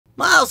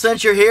Well,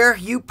 since you're here,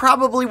 you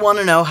probably want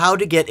to know how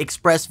to get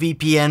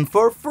ExpressVPN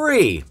for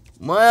free.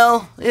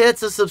 Well,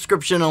 it's a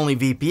subscription-only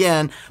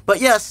VPN,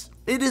 but yes,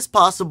 it is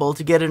possible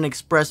to get an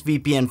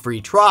ExpressVPN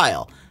free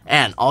trial,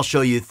 and I'll show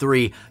you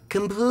 3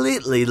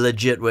 completely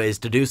legit ways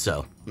to do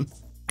so.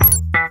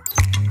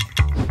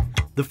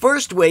 The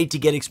first way to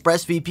get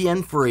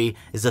ExpressVPN free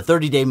is a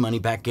 30-day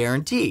money-back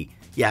guarantee.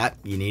 Yeah,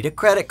 you need a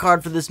credit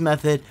card for this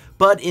method,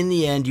 but in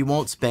the end, you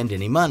won't spend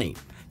any money.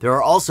 There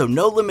are also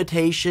no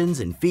limitations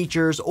in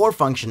features or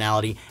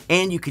functionality,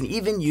 and you can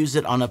even use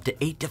it on up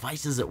to 8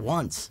 devices at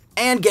once.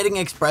 And getting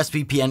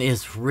ExpressVPN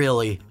is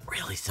really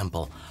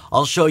simple.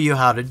 I'll show you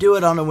how to do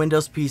it on a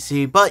Windows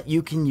PC, but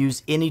you can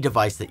use any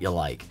device that you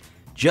like.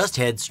 Just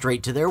head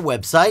straight to their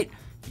website,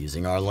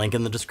 using our link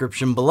in the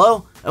description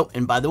below. Oh,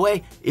 and by the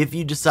way, if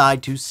you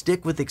decide to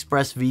stick with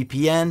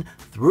ExpressVPN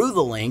through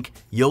the link,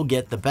 you'll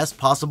get the best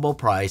possible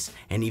price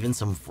and even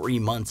some free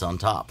months on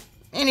top.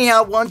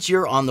 Anyhow, once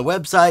you're on the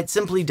website,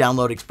 simply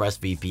download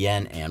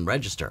ExpressVPN and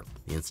register.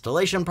 The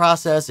installation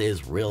process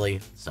is really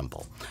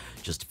simple.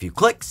 Just a few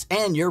clicks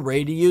and you're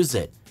ready to use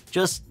it.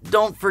 Just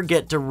don't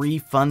forget to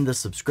refund the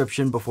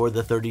subscription before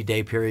the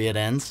 30-day period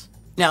ends.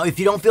 Now, if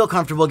you don't feel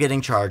comfortable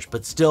getting charged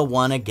but still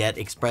want to get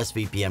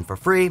ExpressVPN for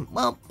free,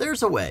 well,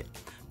 there's a way.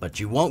 But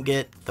you won't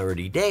get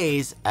 30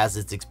 days as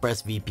it's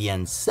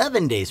ExpressVPN's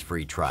 7 days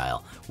free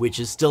trial, which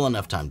is still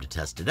enough time to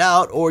test it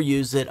out or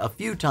use it a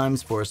few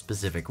times for a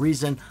specific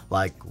reason,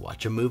 like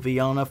watch a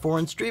movie on a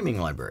foreign streaming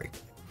library.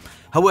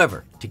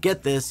 However, to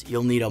get this,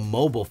 you'll need a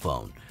mobile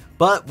phone.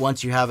 But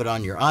once you have it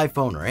on your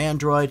iPhone or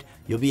Android,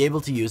 you'll be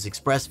able to use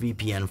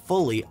ExpressVPN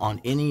fully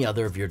on any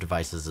other of your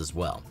devices as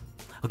well.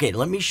 Okay,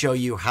 let me show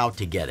you how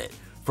to get it.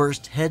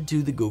 First, head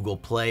to the Google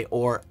Play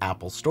or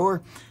Apple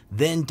Store,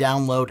 then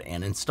download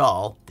and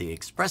install the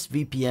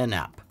ExpressVPN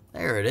app.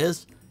 There it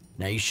is.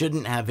 Now you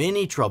shouldn't have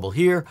any trouble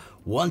here.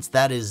 Once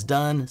that is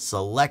done,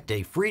 select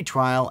a free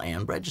trial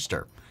and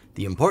register.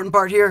 The important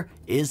part here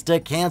is to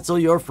cancel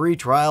your free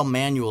trial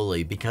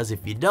manually, because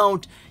if you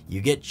don't,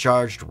 you get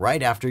charged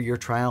right after your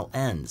trial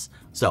ends.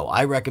 So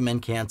I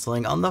recommend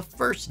canceling on the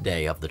first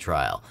day of the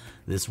trial.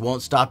 This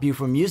won't stop you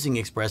from using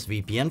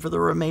ExpressVPN for the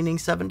remaining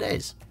 7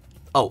 days.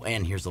 Oh,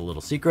 and here's a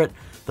little secret.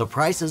 The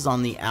prices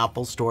on the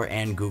Apple Store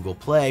and Google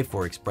Play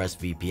for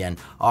ExpressVPN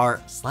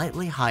are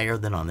slightly higher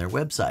than on their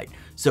website.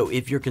 So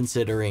if you're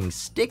considering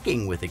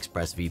sticking with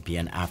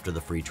ExpressVPN after the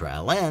free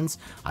trial ends,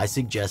 I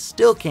suggest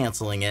still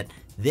canceling it,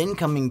 then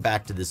coming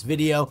back to this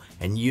video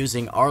and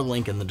using our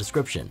link in the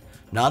description.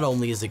 Not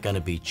only is it going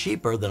to be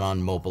cheaper than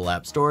on mobile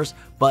app stores,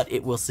 but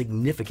it will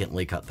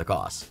significantly cut the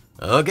costs.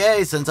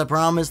 Okay, since I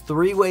promised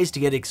 3 ways to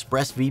get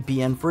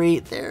ExpressVPN free,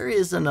 there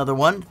is another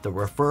one, the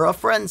Refer a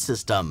Friend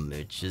system,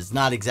 which is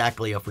not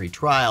exactly a free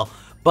trial,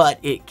 but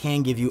it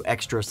can give you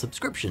extra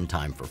subscription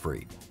time for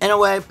free. In a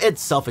way,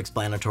 it's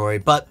self-explanatory,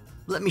 but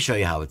let me show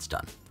you how it's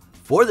done.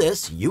 For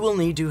this, you will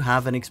need to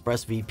have an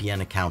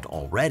ExpressVPN account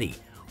already.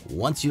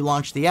 Once you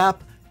launch the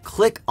app,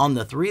 click on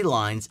the 3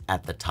 lines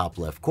at the top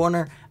left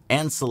corner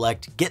and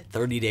select Get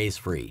 30 Days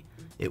Free.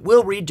 It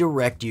will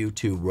redirect you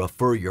to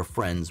Refer Your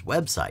Friend's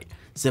website.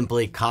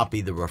 Simply copy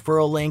the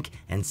referral link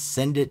and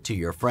send it to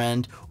your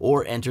friend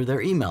or enter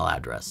their email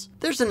address.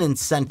 There's an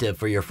incentive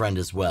for your friend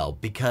as well,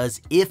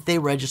 because if they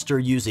register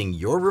using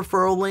your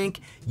referral link,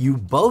 you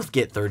both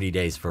get 30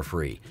 days for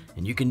free.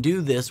 And you can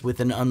do this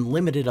with an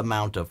unlimited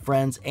amount of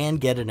friends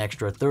and get an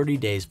extra 30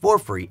 days for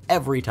free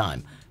every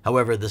time.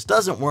 However, this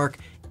doesn't work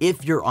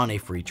if you're on a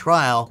free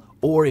trial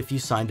or if you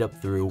signed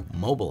up through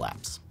mobile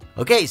apps.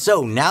 Okay,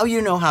 so now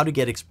you know how to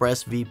get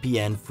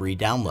ExpressVPN free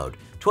download.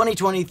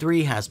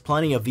 2023 has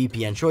plenty of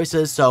VPN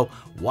choices, so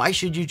why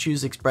should you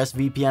choose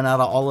ExpressVPN out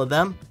of all of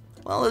them?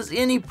 Well, as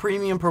any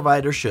premium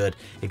provider should,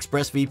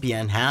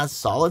 ExpressVPN has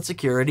solid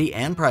security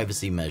and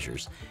privacy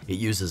measures. It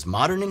uses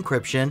modern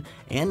encryption,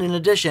 and in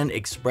addition,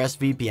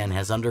 ExpressVPN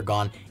has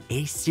undergone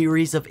a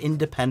series of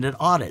independent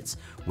audits,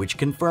 which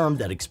confirm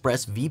that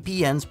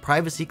ExpressVPN's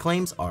privacy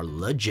claims are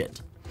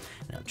legit.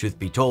 Now, truth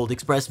be told,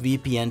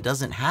 ExpressVPN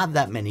doesn't have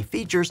that many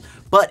features,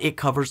 but it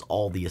covers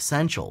all the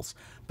essentials.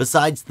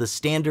 Besides the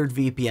standard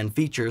VPN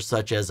features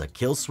such as a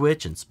kill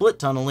switch and split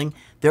tunneling,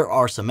 there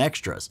are some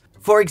extras.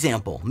 For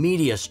example,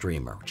 Media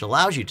Streamer, which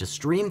allows you to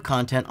stream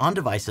content on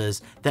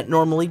devices that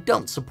normally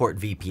don't support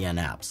VPN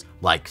apps,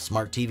 like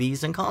smart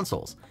TVs and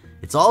consoles.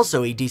 It's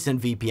also a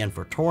decent VPN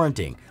for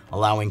torrenting,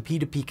 allowing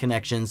P2P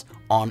connections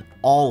on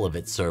all of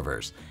its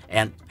servers.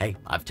 And hey,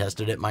 I've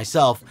tested it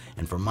myself,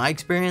 and from my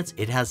experience,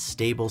 it has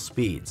stable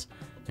speeds.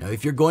 Now,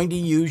 if you're going to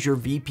use your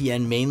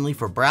VPN mainly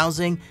for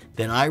browsing,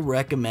 then I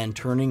recommend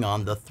turning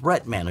on the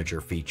Threat Manager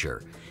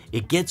feature.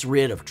 It gets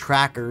rid of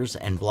trackers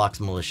and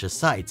blocks malicious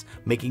sites,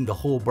 making the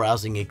whole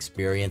browsing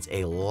experience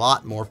a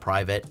lot more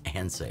private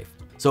and safe.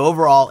 So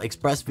overall,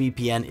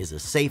 ExpressVPN is a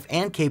safe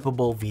and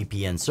capable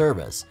VPN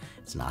service.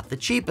 It's not the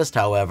cheapest,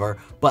 however,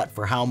 but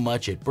for how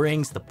much it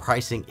brings, the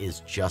pricing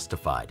is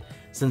justified.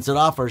 Since it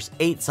offers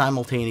 8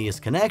 simultaneous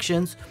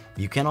connections,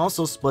 you can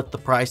also split the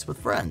price with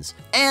friends.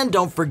 And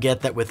don't forget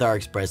that with our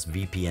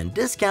ExpressVPN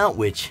discount,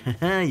 which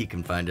you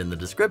can find in the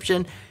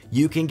description,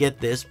 you can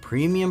get this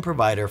premium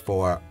provider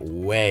for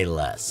way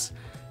less.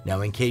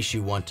 Now, in case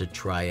you want to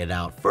try it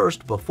out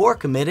first before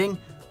committing,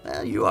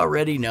 well, you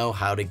already know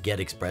how to get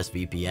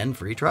ExpressVPN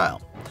free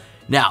trial.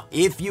 Now,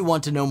 if you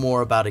want to know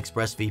more about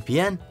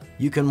ExpressVPN,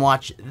 you can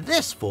watch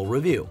this full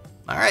review.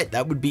 Alright,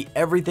 that would be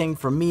everything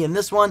from me in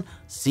this one.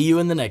 See you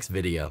in the next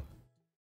video.